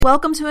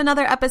Welcome to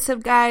another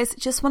episode, guys.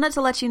 Just wanted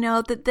to let you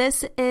know that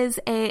this is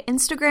a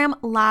Instagram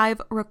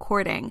live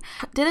recording.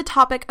 Did a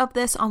topic of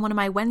this on one of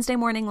my Wednesday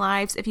morning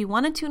lives. If you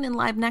want to tune in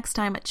live next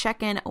time,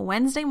 check in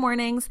Wednesday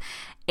mornings,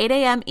 8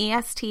 a.m.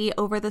 EST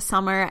over the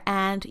summer,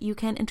 and you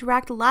can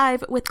interact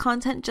live with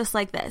content just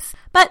like this.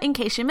 But in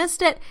case you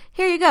missed it,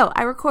 here you go.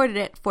 I recorded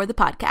it for the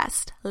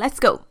podcast. Let's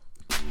go.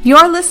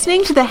 You're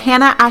listening to the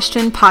Hannah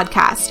Ashton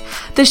Podcast,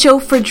 the show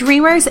for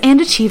dreamers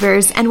and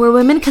achievers, and where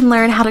women can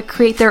learn how to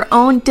create their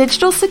own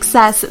digital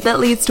success that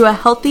leads to a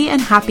healthy and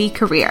happy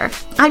career.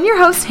 I'm your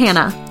host,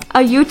 Hannah, a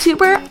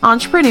YouTuber,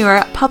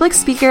 entrepreneur, public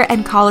speaker,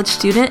 and college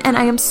student, and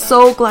I am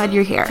so glad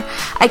you're here.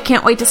 I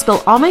can't wait to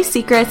spill all my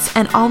secrets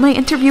and all my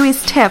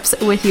interviewees' tips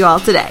with you all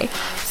today.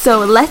 So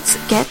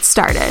let's get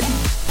started.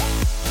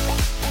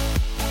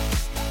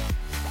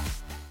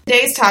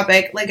 Today's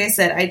topic, like I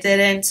said, I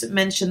didn't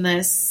mention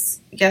this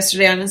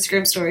yesterday on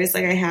Instagram stories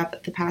like I have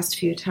the past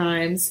few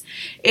times.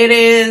 It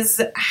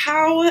is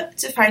how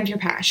to find your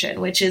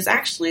passion, which is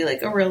actually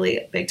like a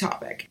really big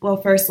topic. Well,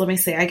 first, let me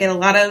say, I get a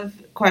lot of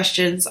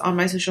questions on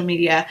my social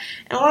media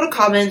and a lot of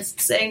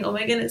comments saying, oh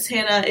my goodness,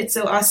 Hannah, it's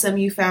so awesome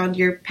you found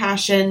your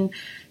passion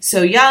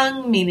so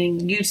young, meaning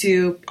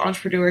YouTube,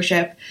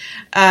 entrepreneurship.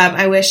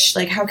 I wish,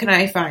 how can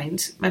I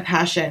find my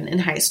passion in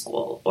high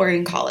school or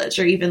in college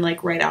or even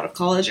right out of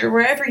college or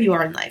wherever you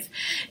are in life?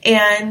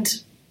 And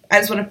I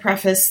just want to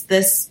preface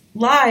this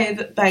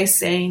live by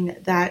saying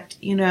that,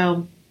 you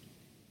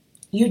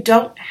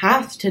don't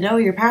have to know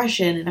your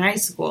passion in high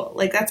school.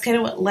 That's kind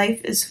of what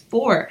life is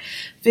for,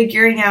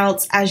 figuring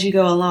out as you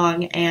go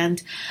along. And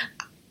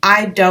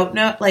I don't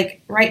know,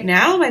 right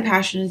now, my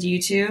passion is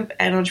YouTube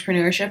and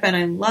entrepreneurship, and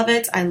I love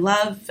it. I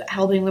love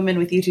helping women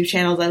with YouTube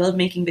channels. I love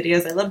making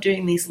videos. I love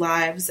doing these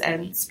lives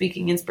and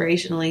speaking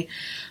inspirationally.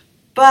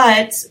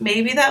 But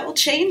maybe that will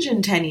change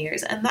in 10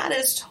 years, and that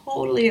is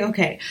totally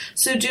okay.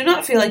 So do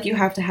not feel like you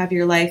have to have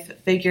your life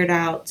figured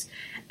out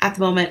at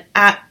the moment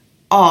at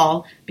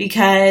all,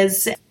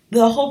 because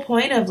the whole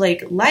point of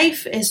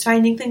life is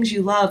finding things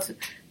you love.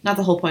 Not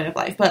the whole point of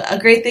life, but a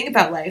great thing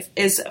about life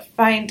is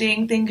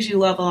finding things you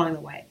love along the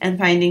way and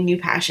finding new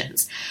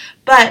passions.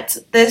 But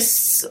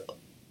this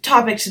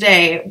topic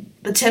today,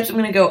 the tips I'm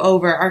going to go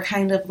over are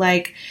kind of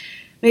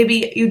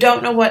maybe you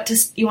don't know what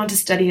you want to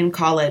study in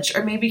college,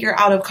 or maybe you're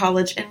out of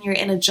college and you're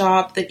in a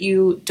job that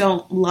you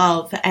don't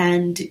love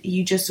and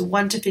you just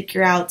want to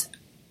figure out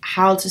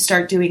how to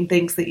start doing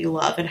things that you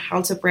love and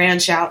how to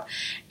branch out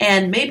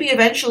and maybe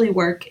eventually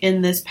work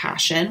in this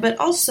passion. But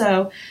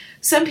also,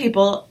 some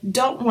people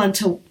don't want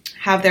to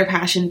have their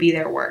passion be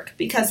their work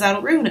because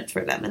that'll ruin it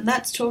for them, and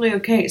that's totally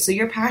okay. So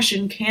your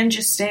passion can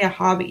just stay a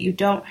hobby. You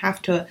don't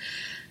have to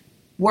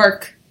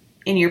work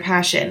in your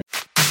passion.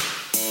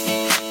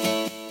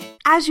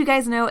 As you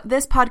guys know,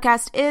 this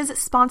podcast is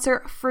sponsor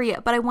free,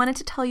 but I wanted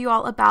to tell you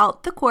all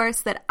about the course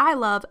that I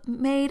love,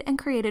 made and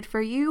created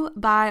for you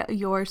by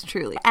yours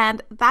truly.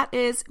 And that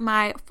is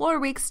my 4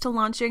 weeks to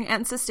launching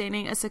and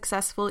sustaining a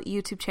successful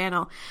YouTube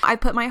channel. I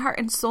put my heart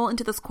and soul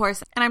into this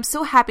course, and I'm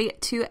so happy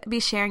to be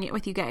sharing it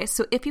with you guys.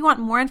 So if you want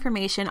more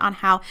information on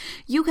how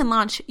you can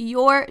launch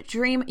your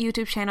dream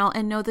YouTube channel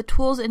and know the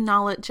tools and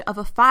knowledge of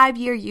a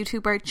 5-year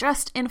YouTuber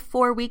just in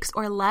 4 weeks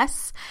or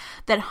less,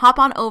 then hop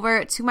on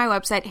over to my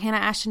website,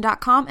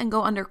 hannahashton.com, and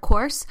go under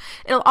course.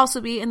 It'll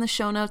also be in the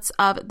show notes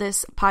of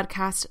this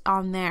podcast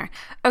on there.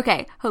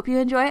 Okay, hope you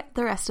enjoy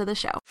the rest of the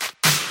show.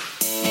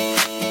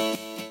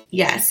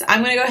 Yes, I'm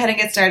going to go ahead and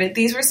get started.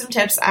 These were some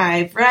tips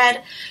I've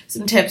read,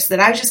 some tips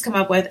that I've just come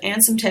up with,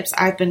 and some tips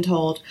I've been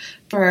told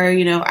for,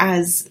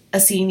 as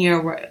a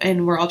senior,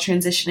 and we're all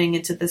transitioning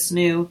into this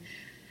new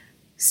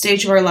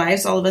stage of our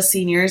lives, all of us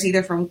seniors,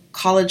 either from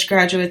college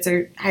graduates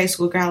or high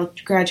school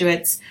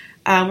graduates.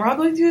 We're all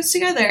going through this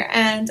together,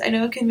 and I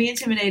know it can be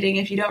intimidating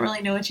if you don't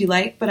really know what you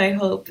like, but I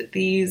hope that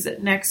these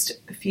next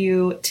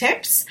few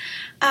tips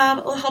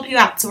will help you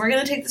out. So we're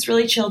going to take this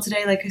really chill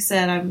today. Like I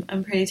said,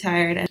 I'm pretty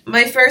tired. And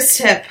my first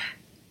tip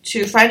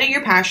to finding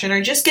your passion or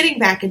just getting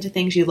back into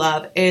things you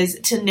love is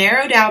to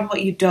narrow down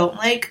what you don't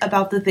like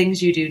about the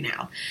things you do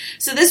now.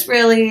 So this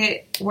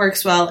really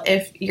works well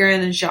if you're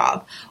in a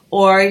job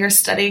or you're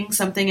studying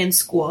something in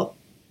school,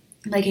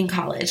 like in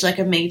college, like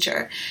a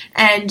major,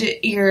 and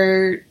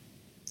you're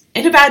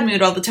in a bad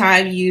mood all the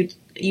time.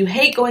 You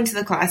hate going to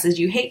the classes,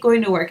 you hate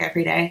going to work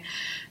every day,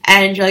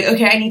 and you're like,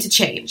 okay, I need to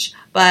change.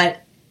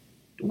 But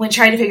when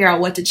trying to figure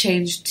out what to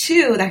change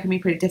to, that can be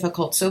pretty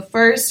difficult. So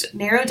first,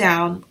 narrow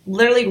down,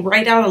 literally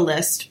write out a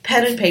list,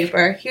 pen and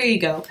paper. Here you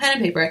go, pen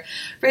and paper.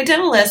 Write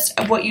down a list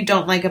of what you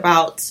don't like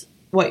about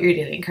what you're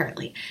doing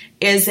currently.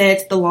 Is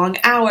it the long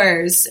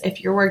hours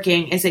if you're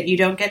working? Is it you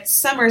don't get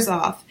summers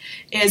off?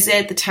 Is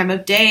it the time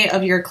of day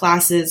of your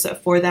classes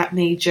for that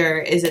major?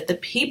 Is it the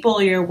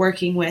people you're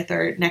working with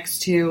or next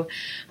to?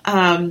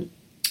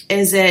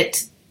 Is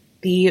it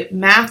the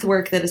math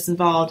work that is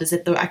involved? Is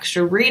it the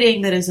extra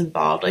reading that is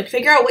involved? Like,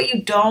 figure out what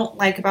you don't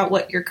like about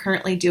what you're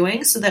currently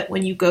doing so that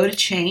when you go to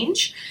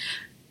change,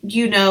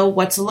 you know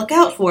what to look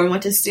out for and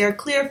what to steer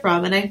clear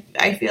from. And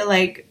I feel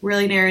like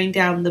really narrowing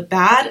down the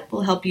bad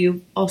will help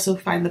you also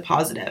find the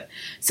positive.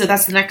 So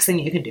that's the next thing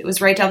you can do,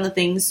 is write down the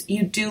things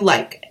you do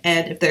like.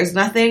 And if there's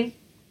nothing,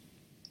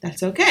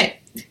 that's okay.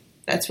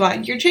 That's why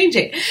you're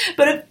changing.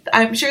 But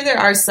I'm sure there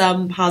are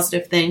some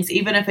positive things,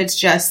 even if it's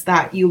just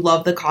that you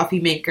love the coffee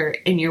maker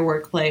in your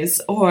workplace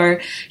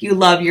or you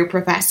love your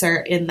professor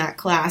in that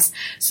class.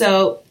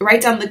 So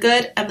write down the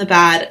good and the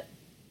bad,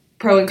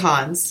 pro and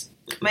cons.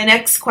 My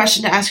next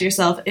question to ask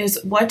yourself is,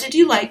 what did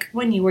you like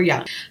when you were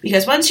young?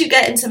 Because once you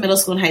get into middle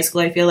school and high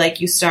school, I feel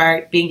like you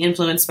start being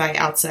influenced by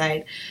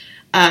outside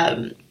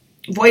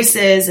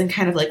voices and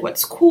kind of like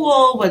what's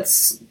cool,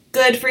 what's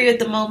good for you at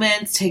the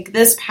moment. Take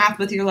this path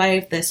with your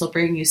life. This will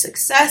bring you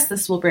success.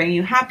 This will bring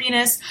you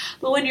happiness.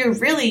 But when you're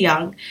really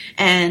young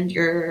and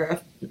you're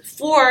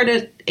 4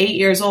 to 8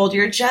 years old,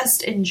 you're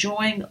just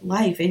enjoying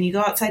life and you go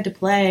outside to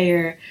play,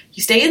 or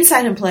you stay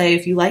inside and play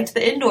if you liked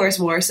the indoors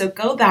more. So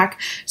go back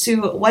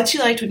to what you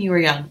liked when you were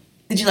young.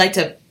 Did you like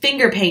to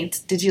finger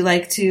paint? Did you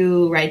like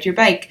to ride your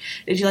bike?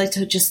 Did you like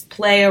to just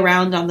play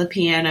around on the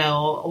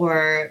piano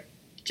or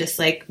just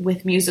like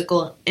with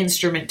musical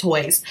instrument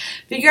toys?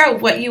 Figure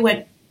out what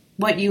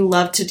you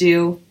loved to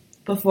do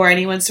before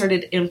anyone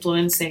started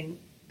influencing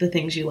the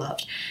things you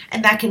loved.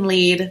 And that can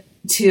lead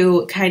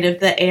to kind of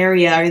the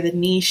area or the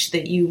niche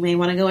that you may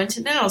want to go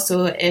into now.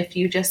 So if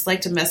you just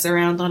like to mess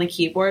around on a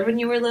keyboard when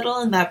you were little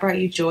and that brought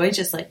you joy,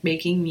 just like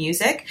making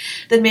music,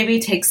 then maybe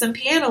take some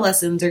piano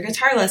lessons or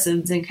guitar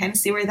lessons and kind of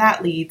see where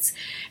that leads.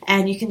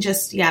 And you can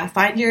just,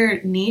 find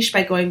your niche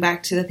by going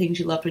back to the things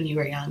you loved when you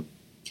were young.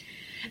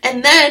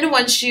 And then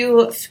once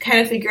you kind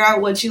of figure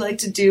out what you like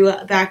to do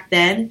back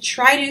then,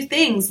 try new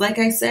things. Like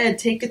I said,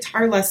 take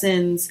guitar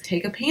lessons,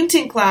 take a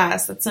painting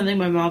class. That's something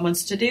my mom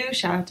wants to do.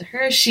 Shout out to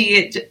her.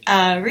 She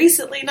a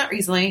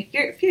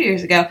few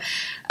years ago,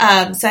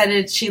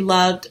 decided she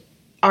loved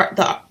art.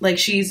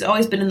 She's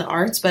always been in the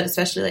arts, but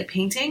especially like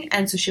painting.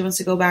 And so she wants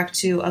to go back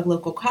to a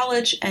local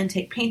college and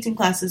take painting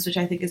classes, which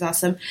I think is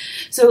awesome.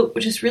 So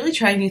just really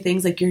try new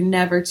things. Like, you're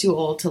never too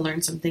old to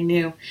learn something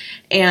new,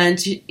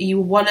 and you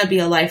want to be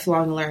a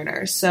lifelong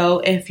learner. So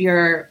if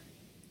you're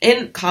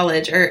in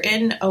college or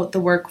in the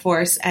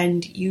workforce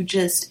and you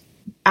just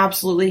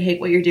absolutely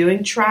hate what you're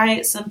doing,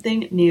 try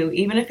something new,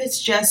 even if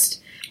it's just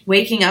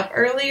waking up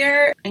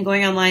earlier and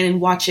going online and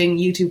watching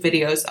YouTube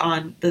videos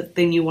on the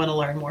thing you want to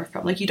learn more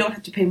from. Like, you don't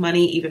have to pay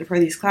money even for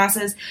these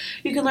classes.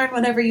 You can learn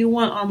whatever you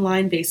want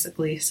online,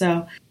 basically.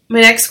 So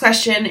my next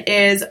question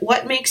is,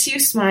 what makes you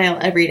smile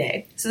every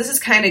day? So this is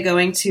kind of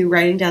going to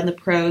writing down the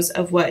pros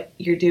of what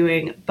you're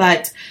doing,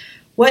 but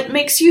what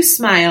makes you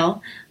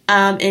smile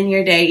in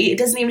your day? It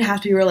doesn't even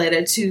have to be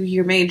related to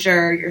your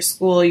major, your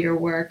school, your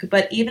work,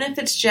 but even if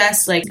it's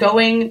just like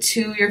going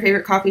to your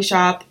favorite coffee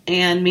shop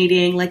and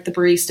meeting like the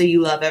barista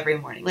you love every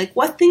morning, like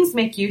what things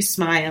make you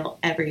smile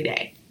every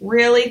day?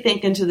 Really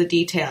think into the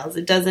details.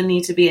 It doesn't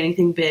need to be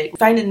anything big.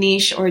 Find a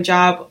niche or a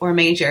job or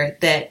major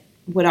that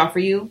would offer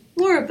you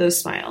more of those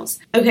smiles.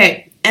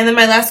 Okay, and then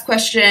my last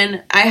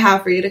question I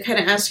have for you to kind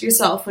of ask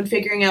yourself when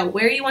figuring out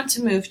where you want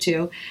to move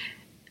to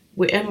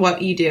and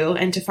what you do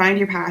and to find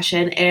your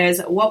passion is,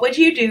 what would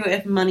you do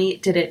if money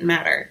didn't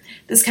matter?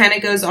 This kind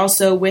of goes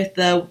also with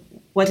the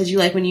what did you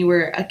like when you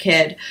were a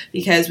kid,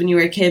 because when you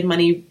were a kid,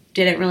 money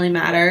didn't really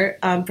matter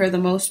for the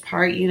most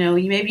part. You know,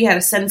 you maybe had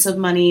a sense of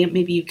money,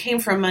 maybe you came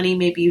from money,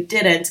 maybe you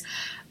didn't,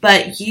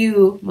 but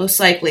you most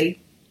likely,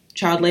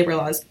 child labor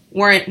laws,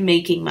 weren't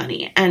making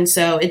money, and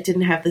so it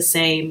didn't have the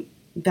same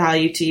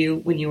value to you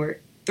when you were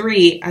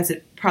 3 as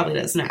it probably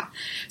does now.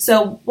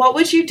 So what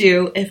would you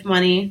do if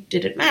money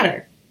didn't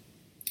matter?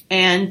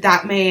 And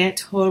that may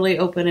totally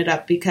open it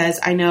up, because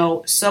I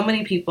know so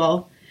many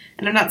people,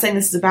 and I'm not saying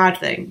this is a bad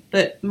thing,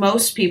 but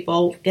most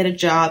people get a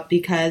job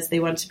because they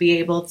want to be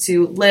able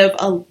to live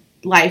a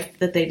life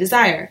that they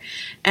desire.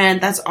 And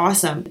that's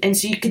awesome. And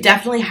so you could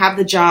definitely have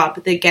the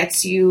job that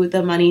gets you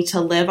the money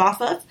to live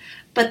off of,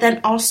 but then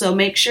also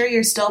make sure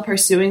you're still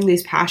pursuing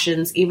these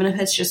passions, even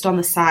if it's just on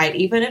the side,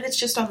 even if it's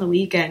just on the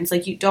weekends.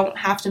 Like, you don't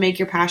have to make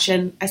your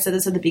passion, I said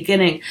this at the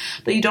beginning,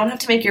 but you don't have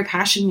to make your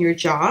passion your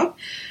job.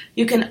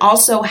 You can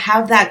also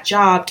have that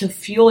job to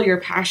fuel your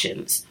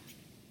passions.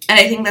 And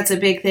I think that's a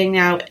big thing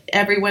now.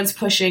 Everyone's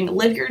pushing,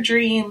 live your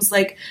dreams,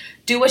 like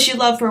do what you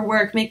love for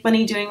work, make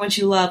money doing what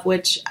you love,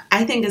 which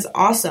I think is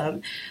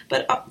awesome.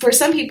 But for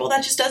some people,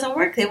 that just doesn't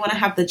work. They want to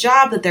have the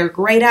job that they're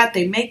great at,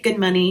 they make good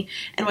money,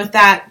 and with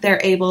that, they're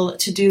able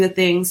to do the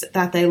things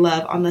that they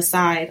love on the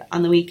side,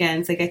 on the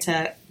weekends. They get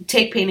to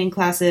take painting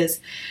classes,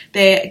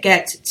 they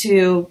get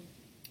to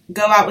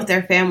go out with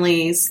their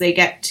families, they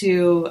get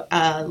to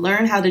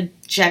learn how to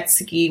jet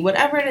ski,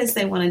 whatever it is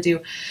they want to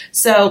do.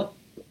 So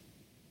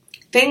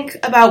think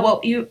about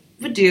what you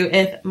would do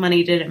if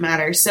money didn't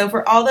matter. So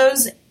for all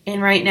those in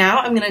right now,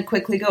 I'm going to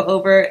quickly go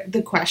over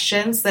the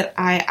questions that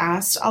I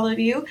asked all of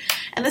you.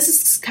 And this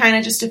is kind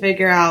of just to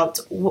figure out,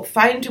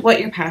 find what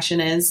your passion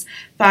is,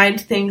 find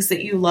things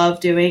that you love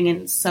doing,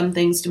 and some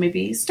things to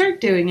maybe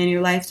start doing in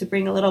your life to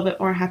bring a little bit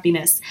more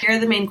happiness. Here are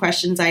the main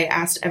questions I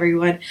asked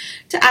everyone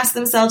to ask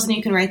themselves, and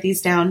you can write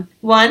these down.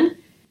 1,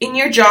 In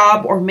your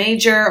job or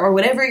major or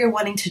whatever you're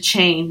wanting to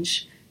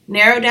change,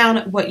 narrow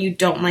down what you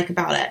don't like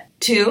about it.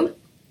 2,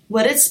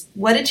 what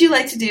did you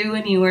like to do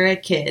when you were a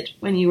kid,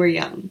 when you were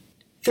young?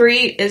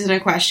 3 isn't a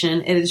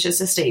question. It is just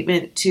a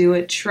statement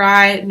to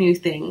try new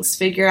things.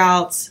 Figure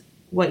out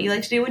what you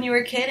like to do when you were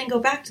a kid and go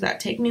back to that.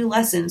 Take new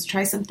lessons.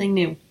 Try something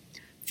new.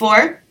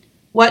 4,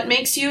 what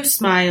makes you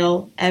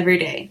smile every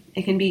day?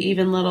 It can be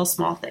even little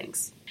small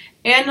things.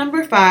 And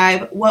number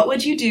 5, what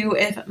would you do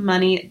if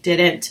money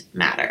didn't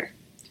matter?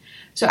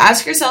 So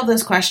ask yourself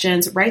those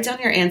questions, write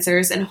down your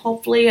answers, and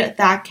hopefully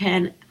that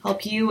can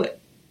help you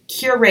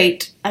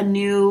curate a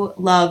new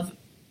love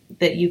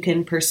that you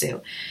can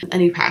pursue, a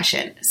new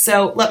passion.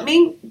 So let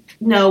me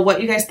know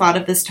what you guys thought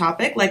of this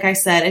topic. Like I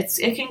said,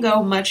 it can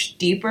go much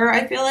deeper,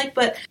 I feel like,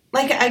 but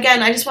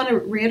again, I just want to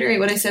reiterate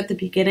what I said at the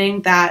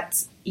beginning,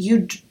 that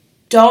you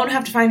don't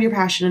have to find your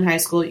passion in high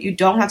school. You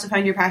don't have to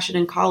find your passion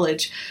in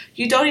college.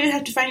 You don't even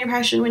have to find your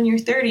passion when you're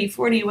 30,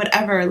 40,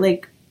 whatever.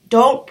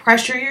 Don't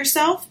pressure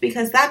yourself,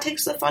 because that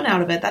takes the fun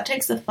out of it. That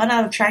takes the fun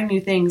out of trying new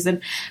things.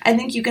 And I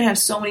think you can have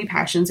so many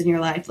passions in your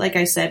life. Like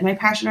I said, my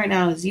passion right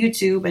now is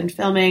YouTube and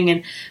filming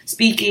and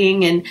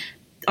speaking and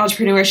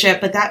entrepreneurship,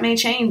 but that may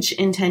change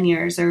in 10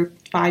 years or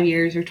 5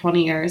 years or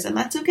 20 years, and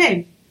that's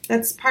okay.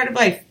 That's part of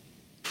life.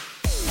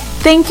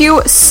 Thank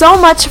you so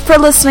much for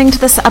listening to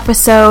this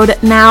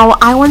episode. Now,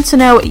 I want to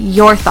know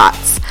your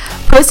thoughts.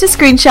 Post a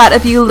screenshot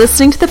of you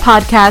listening to the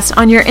podcast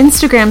on your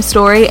Instagram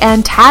story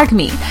and tag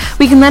me.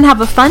 We can then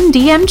have a fun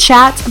DM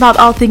chat about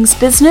all things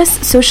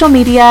business, social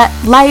media,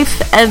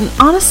 life, and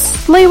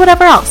honestly,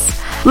 whatever else.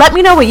 Let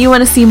me know what you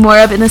want to see more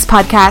of in this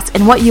podcast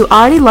and what you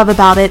already love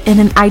about it in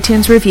an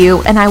iTunes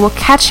review, and I will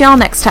catch y'all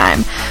next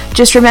time.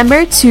 Just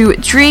remember to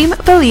dream,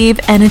 believe,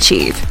 and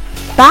achieve.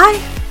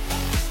 Bye!